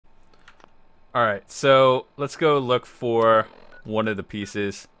Alright, so let's go look for one of the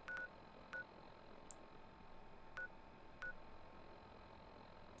pieces.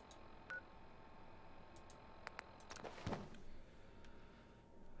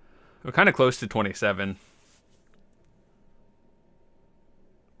 We're kind of close to 27.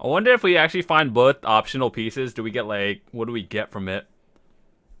 I wonder if we actually find both optional pieces, do we get like, what do we get from it?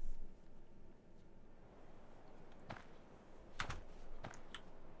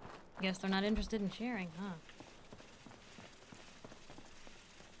 Guess they're not interested in sharing, huh?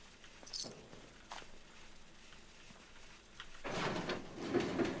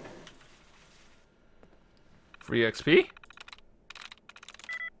 Free XP?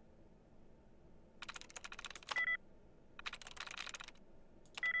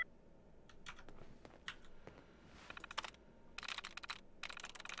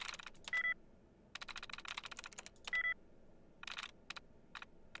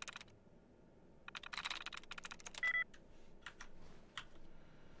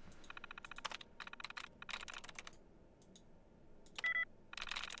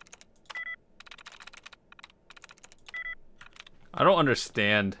 I don't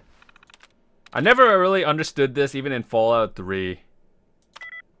understand. I never really understood this even in Fallout 3.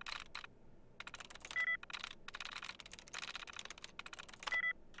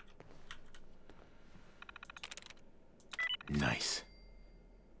 Nice.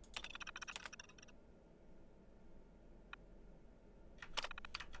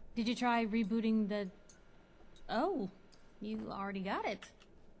 Did you try rebooting the... Oh, you already got it.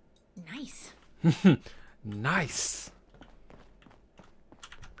 Nice. Nice.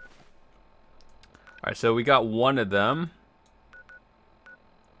 Alright, so we got one of them.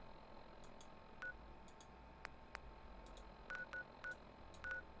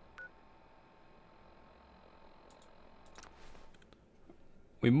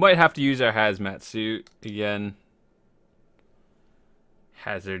 We might have to use our hazmat suit again.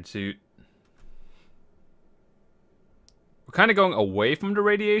 Hazard suit. We're kind of going away from the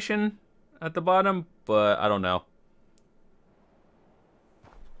radiation at the bottom, but I don't know.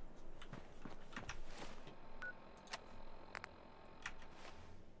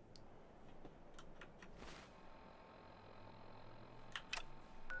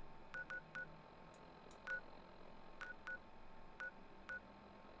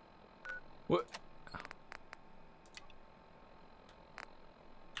 What?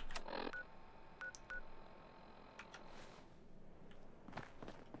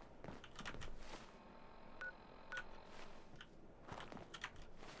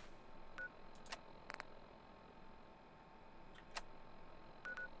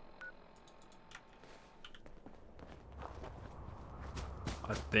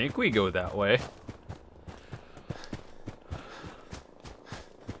 I think we go that way.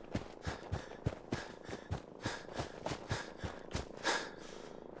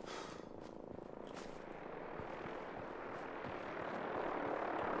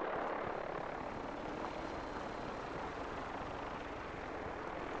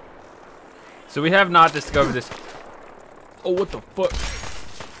 So we have not discovered this. Oh, what the fuck?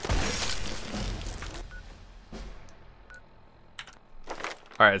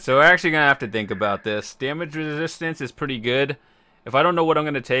 Alright, so we're actually gonna have to think about this. Damage resistance is pretty good. If I don't know what I'm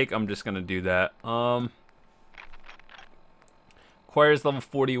gonna take, I'm just gonna do that. Requires level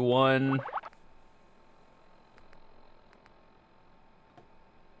 41.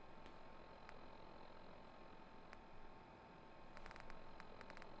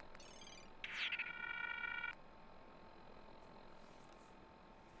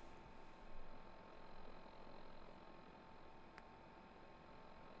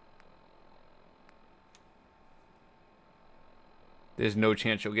 There's no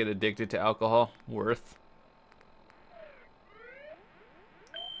chance you'll get addicted to alcohol. Worth.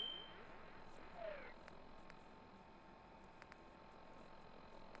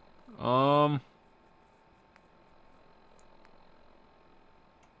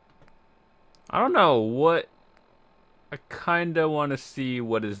 I don't know what. I kinda want to see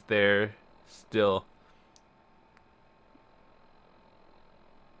what is there still.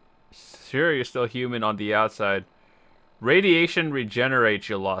 Sure, you're still human on the outside. Radiation regenerates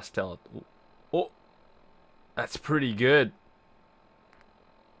your lost health. Oh, that's pretty good.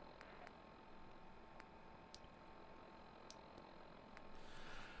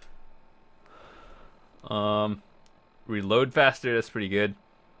 Reload faster, that's pretty good.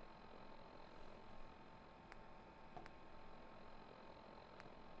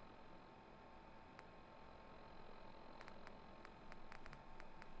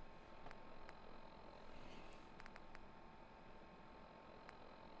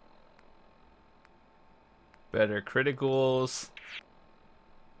 Better criticals.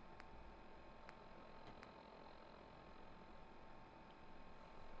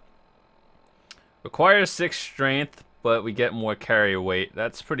 Requires 6 strength, but we get more carry weight.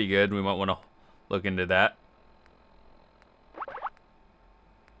 That's pretty good. We might want to look into that.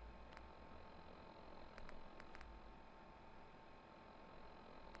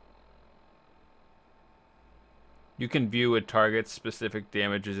 You can view a target's specific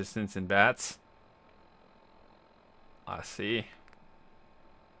damage resistance in bats. I see.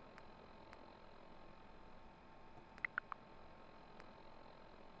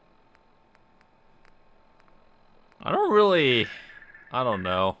 I don't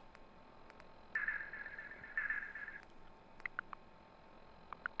know.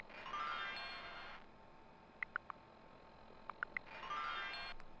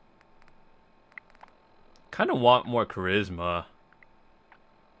 Kind of want more charisma.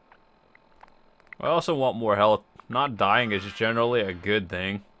 I also want more health. Not dying is generally a good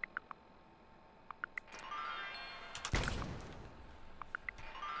thing.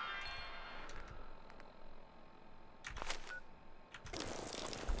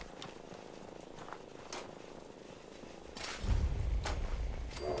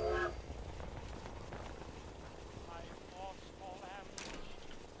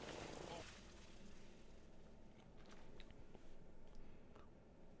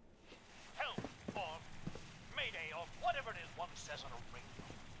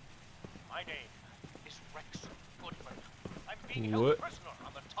 What?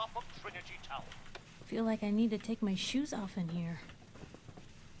 On the top of Trinity Tower. Feel like I need to take my shoes off in here.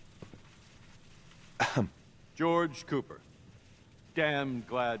 George Cooper. Damn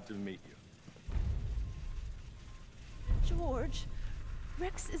glad to meet you. George,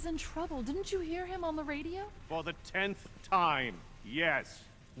 Rex is in trouble. Didn't you hear him on the radio? For the 10th time, yes.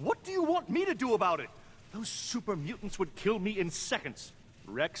 What do you want me to do about it? Those super mutants would kill me in seconds.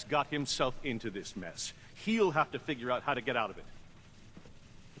 Rex got himself into this mess. He'll have to figure out how to get out of it.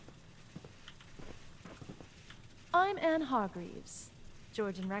 I'm Anne Hargreaves.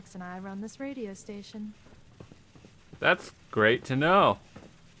 George and Rex and I run this radio station. That's great to know.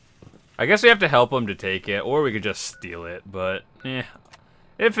 I guess we have to help him to take it, or we could just steal it, but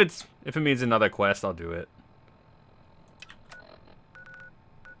if it means another quest, I'll do it.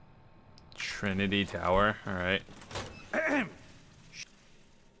 Trinity Tower, alright. I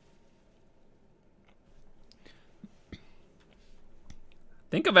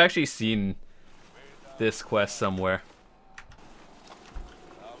think I've actually seen this quest somewhere.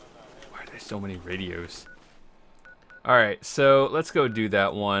 Why are there so many radios? Alright, so let's go do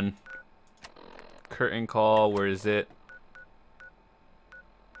that one. Curtain call, where is it?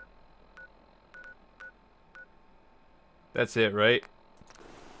 That's it, right?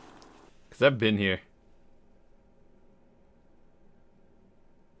 Because I've been here.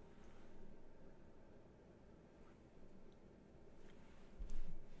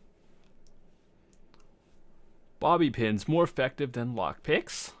 Bobby pins, more effective than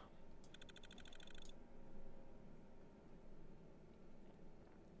lockpicks.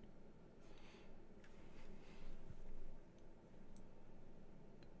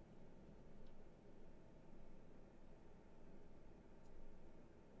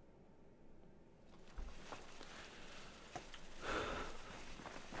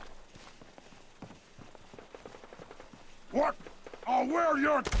 What? Oh, where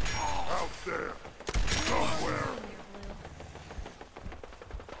you're out there somewhere.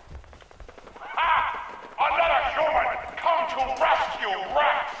 Ha! Another human come to rescue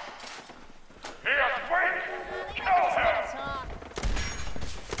Rex! He is weak! Kill him!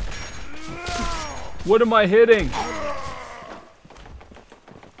 What am I hitting?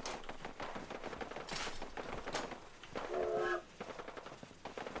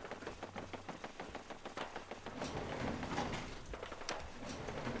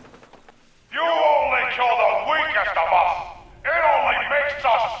 You only kill the weakest of us! It only makes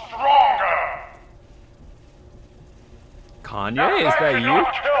us stronger! Kanye, is that If they do you?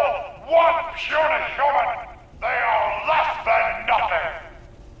 not kill one puny human, they are less than nothing!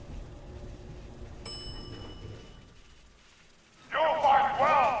 You fight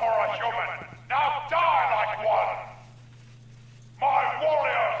well for a human. Now die like one. My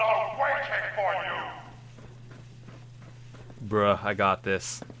warriors are waiting for you. Bruh, I got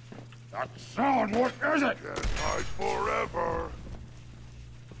this. That sound, what is it? Can't hide forever.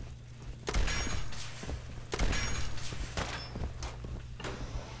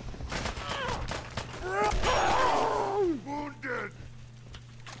 Wounded.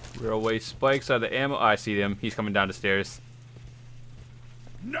 Railway spikes are the ammo. Oh, I see him. He's coming down the stairs.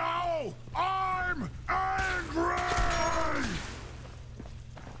 Now I'm angry.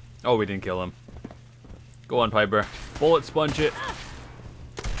 Oh, we didn't kill him. Go on, Piper. Bullet sponge it.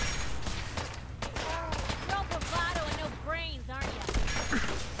 No bravado and no brains, aren't you?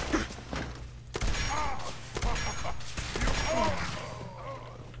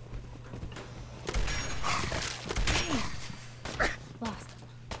 Lost him.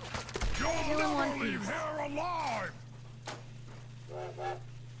 You'll Killing one never leave piece. here alive!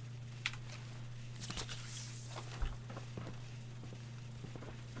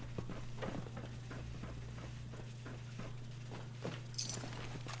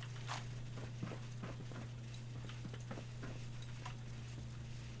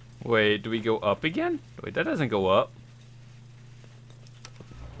 Wait, do we go up again? Wait, that doesn't go up.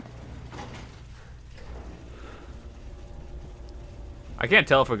 I can't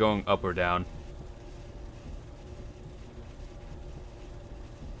tell if we're going up or down.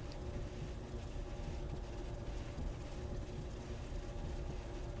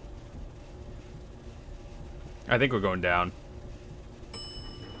 I think we're going down.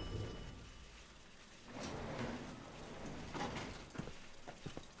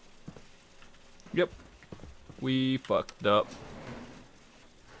 Yep. We fucked up.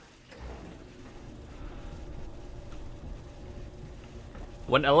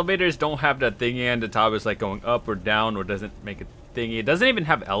 When elevators don't have that thingy on the top, it's like going up or down or doesn't make a thingy. It doesn't even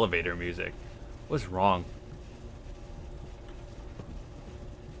have elevator music. What's wrong?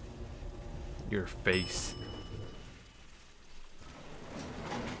 Your face.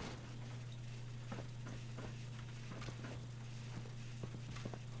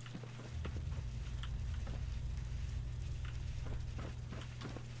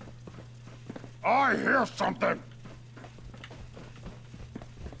 I hear something!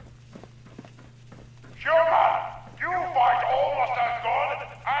 Human, you fight almost as good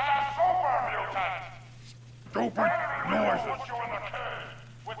as a super mutant. Stupid noises! Put you in the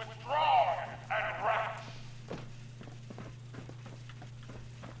cage with Strong and Rex.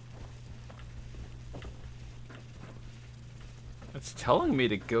 It's telling me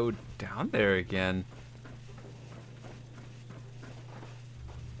to go down there again.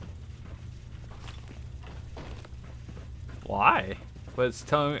 Why? But it's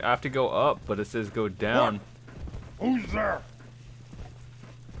telling me I have to go up, but it says go down. Who's there?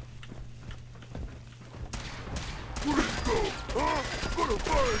 Gonna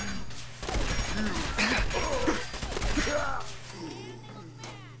find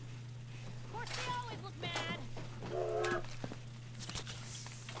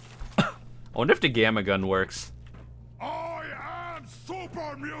I wonder if the gamma gun works. I am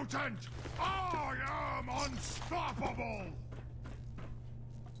super mutant! I am unstoppable!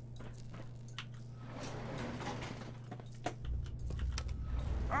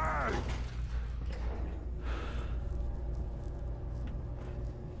 Hey!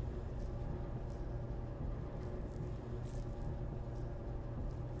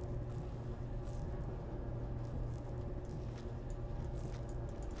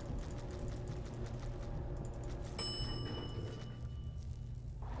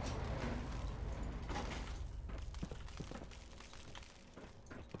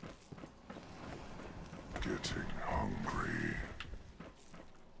 Getting hungry.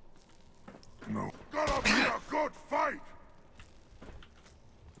 No. Gonna be a good fight!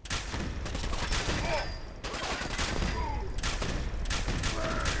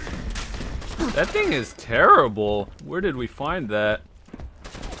 That thing is terrible. Where did we find that?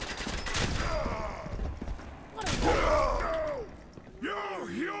 You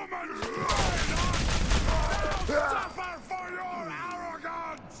humans! Suffer for your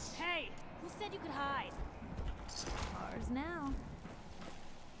arrogance! Hey, who said you could hide? Ours now.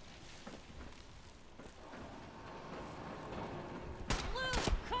 Blue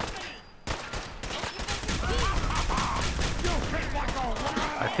company.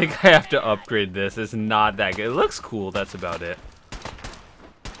 I think I have to upgrade this. It's not that good. It looks cool. That's about it.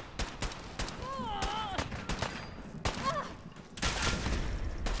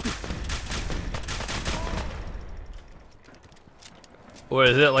 What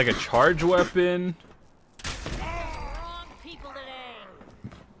is it, like a charge weapon? Wrong people today.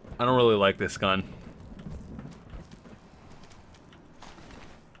 I don't really like this gun.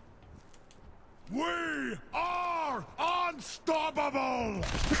 We are unstoppable!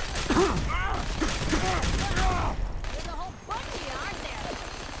 There's a whole bunch of you, aren't there?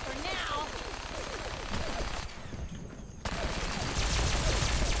 For now.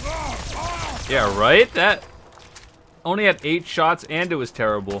 Yeah, right? That only had 8 shots and it was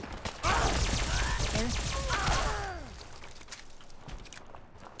terrible. I'm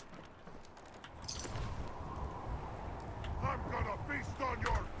gonna feast on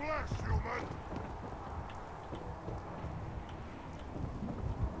your flesh!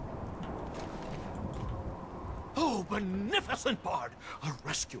 beneficent bard, a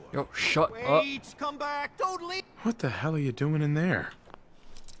rescuer. Yo, shut up. Wait, come back, don't leave. What the hell are you doing in there?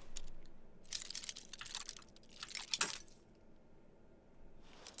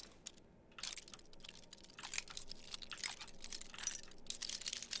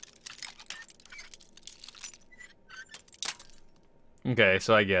 Okay,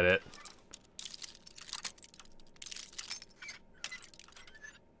 so I get it.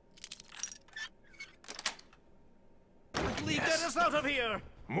 Lee, get us out of here.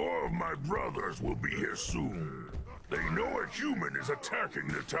 More of my brothers will be here soon. They know a human is attacking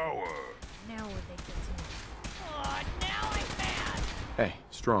the tower. Now would they get to me? Oh, now I'm mad. Hey,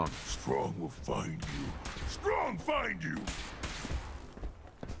 Strong. Strong will find you. Strong find you.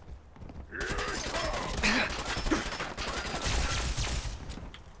 Here it comes.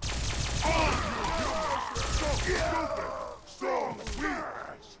 Strong, weak.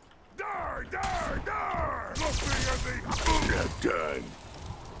 Die, die, die. Nothing at the that time.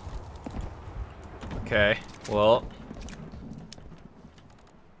 Okay, well.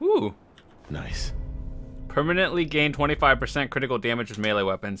 Ooh. Nice. Permanently gain 25% critical damage with melee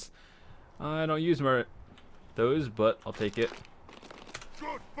weapons. I don't use those, but I'll take it.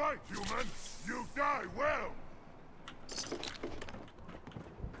 Good fight, human. You die well.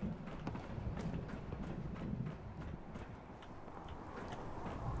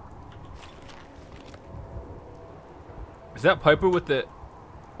 Is that Piper with the...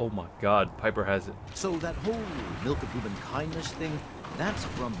 Oh my god, Piper has it. So that whole milk of human kindness thing, that's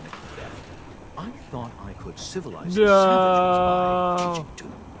from Macbeth. I thought I could civilize the savages by teaching to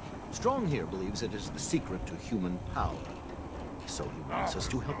them. Strong here believes it is the secret to human power. So he wants us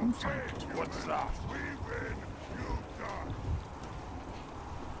to help him find it. What's that? We win. You die.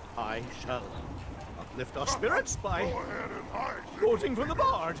 I shall uplift our spirits by Go ahead and hide. quoting from the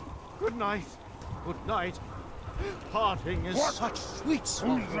bard. Good night. Good night. Parting is such sweet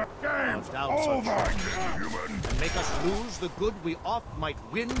slumber. The game's Carved out over, such human. and make us lose the good we oft might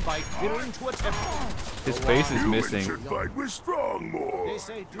win by fearing to attempt. His face is Humans missing. should fight with Strong more. They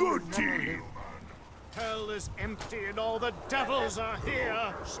say do Good never team. Hell is empty and all the devils are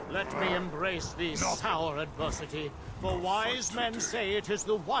here. Let me embrace the sour adversity, for wise men say it is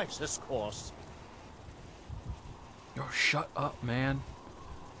the wisest course. Yo, shut up, man.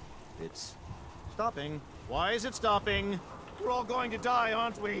 It's stopping. Why is it stopping? We're all going to die,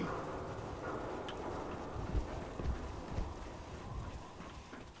 aren't we?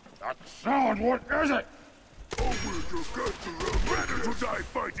 That sound, what is it? Oh, we'll just get to them. Better to die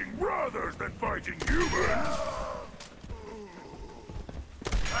fighting brothers than fighting humans.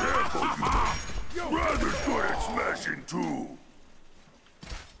 Careful, human. Brothers good at smashing too.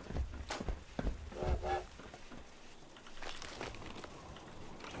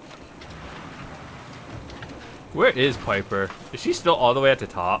 Where is Piper? Is she still all the way at the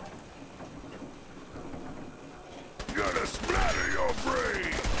top? Gotta splatter your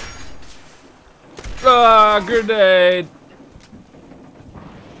brain. Ah, grenade!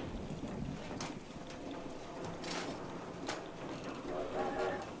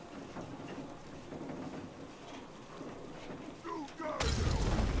 You got it.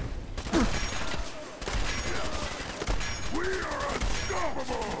 We are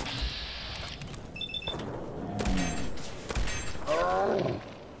unstoppable.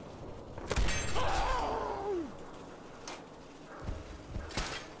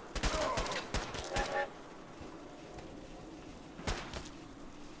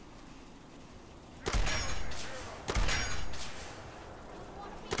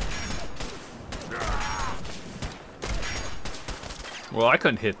 Well, I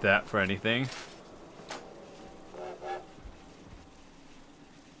couldn't hit that for anything.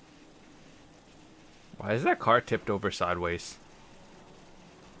 Why is that car tipped over sideways?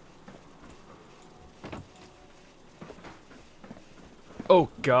 Oh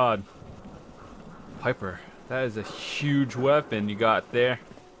god. Piper, that is a huge weapon you got there.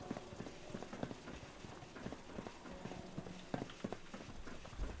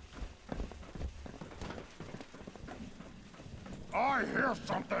 I hear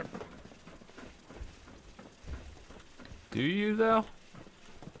something. Do you though?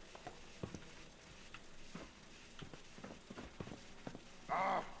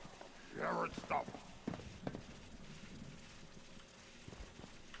 Here it's stuff.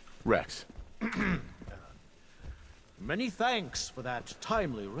 Rex. Many thanks for that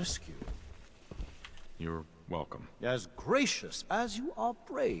timely rescue. You're welcome. As gracious as you are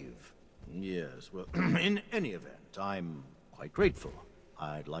brave. Yes, well, in any event, I'm quite grateful.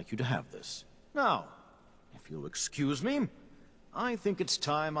 I'd like you to have this. Now, if you'll excuse me, I think it's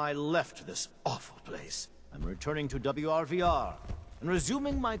time I left this awful place. I'm returning to WRVR and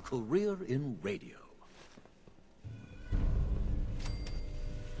resuming my career in radio.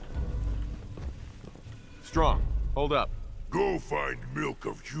 Strong, hold up. Go find milk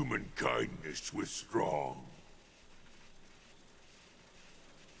of human kindness with Strong.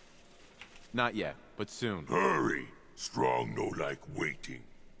 Not yet, but soon. Hurry! Strong no like waiting.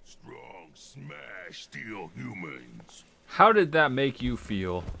 Strong smash steel humans. How did that make you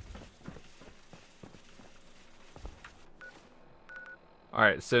feel?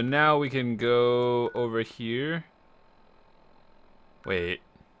 Alright, so now we can go over here. Wait.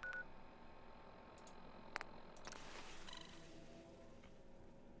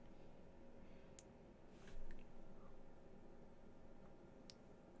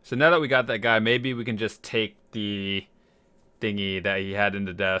 So now that we got that guy, maybe we can just take the thingy that he had in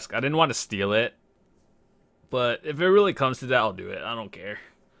the desk. I didn't want to steal it, but if it really comes to that, I'll do it. I don't care.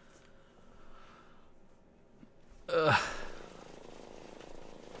 Ugh.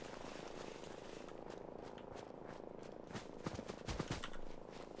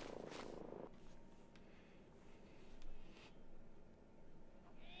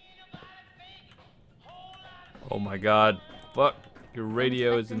 Oh my god. Fuck. Your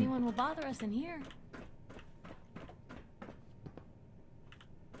radio is in... anyone will bother us in here.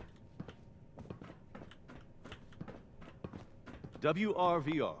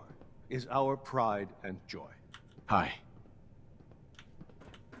 WRVR is our pride and joy. Hi.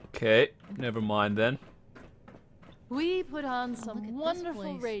 Okay, never mind then. We put on look at some this wonderful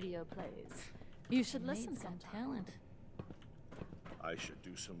place. radio plays. You should listen Made some sometime. talent. I should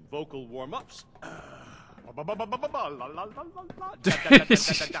do some vocal warm-ups. Some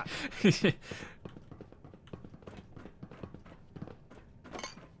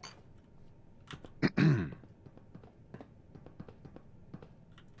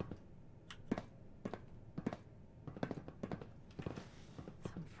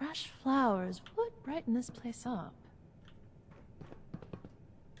fresh flowers would brighten this place up.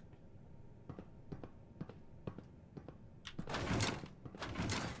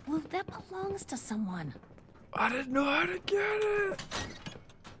 Well, that belongs to someone. I didn't know how to get it.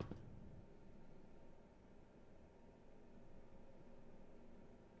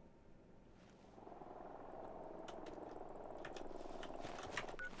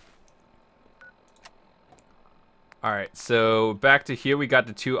 Alright, so back to here, we got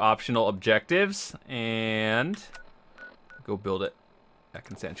the 2 optional objectives, and go build it back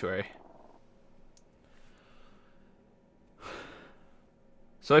in Sanctuary.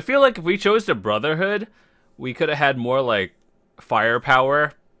 So I feel like if we chose the Brotherhood, we could have had more, like,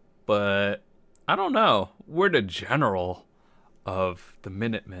 firepower, but I don't know. We're the general of the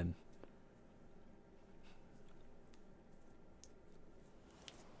Minutemen.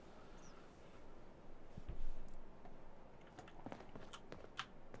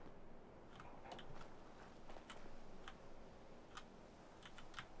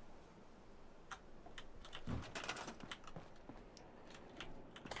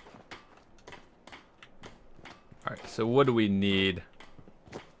 Alright, so what do we need?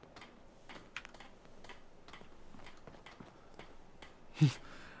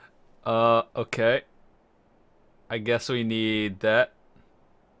 Okay. I guess we need that.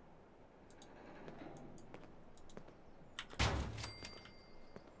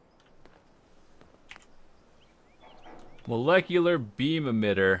 Molecular beam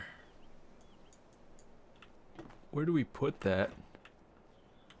emitter. Where do we put that?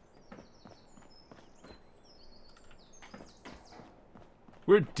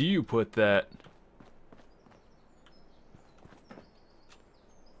 Where do you put that?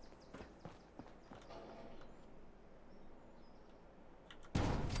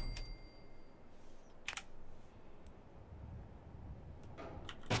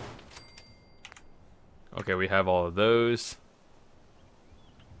 Okay, we have all of those.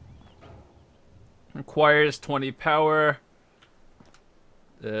 Requires 20 power.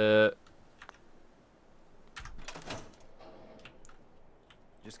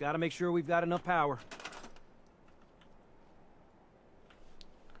 Just gotta make sure we've got enough power.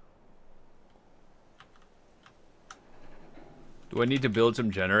 Do I need to build some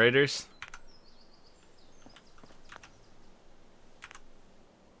generators?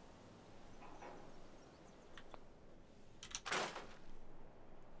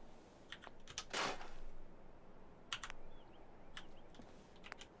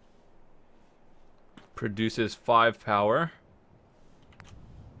 Produces 5 power.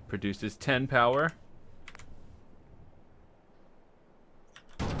 Produces 10 power.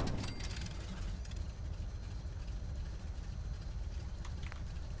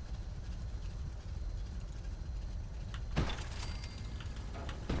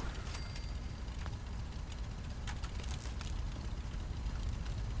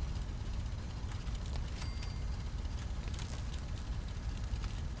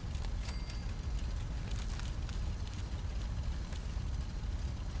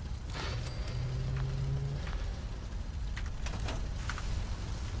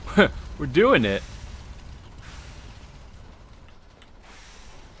 We're doing it.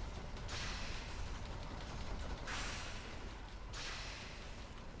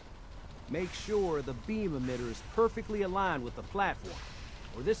 Make sure the beam emitter is perfectly aligned with the platform,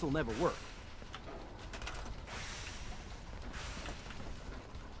 or this will never work.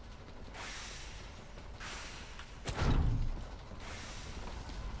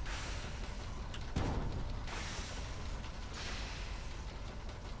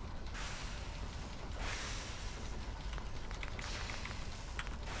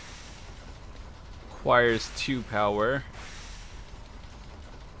 Requires 2 power.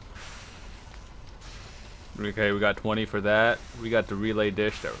 Okay, we got 20 for that. We got the relay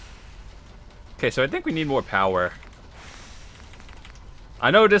dish there. Okay, so I think we need more power.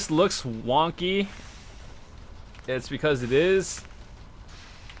 I know this looks wonky. It's because it is.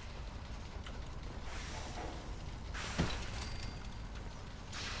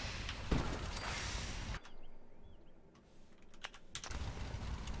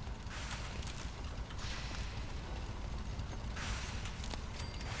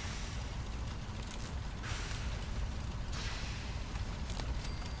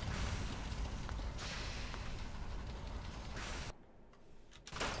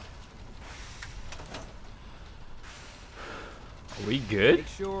 Are we good? Make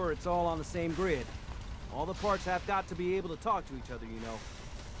sure it's all on the same grid. All the parts have got to be able to talk to each other, you know.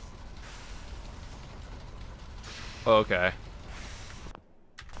 Okay.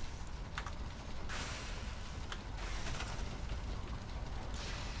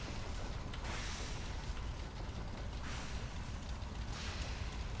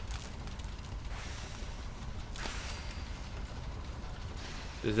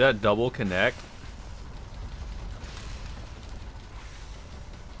 Does that double connect?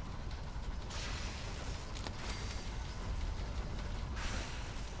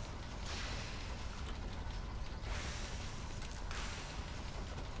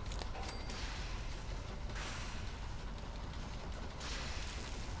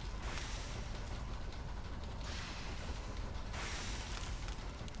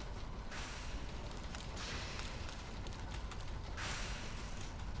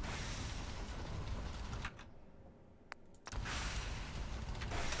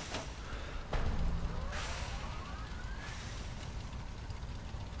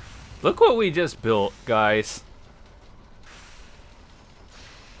 Look what we just built, guys.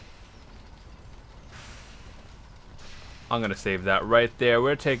 I'm gonna save that right there.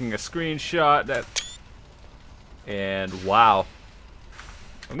 We're taking a screenshot. And wow.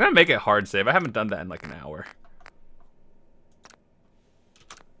 I'm gonna make it hard save. I haven't done that in like an hour.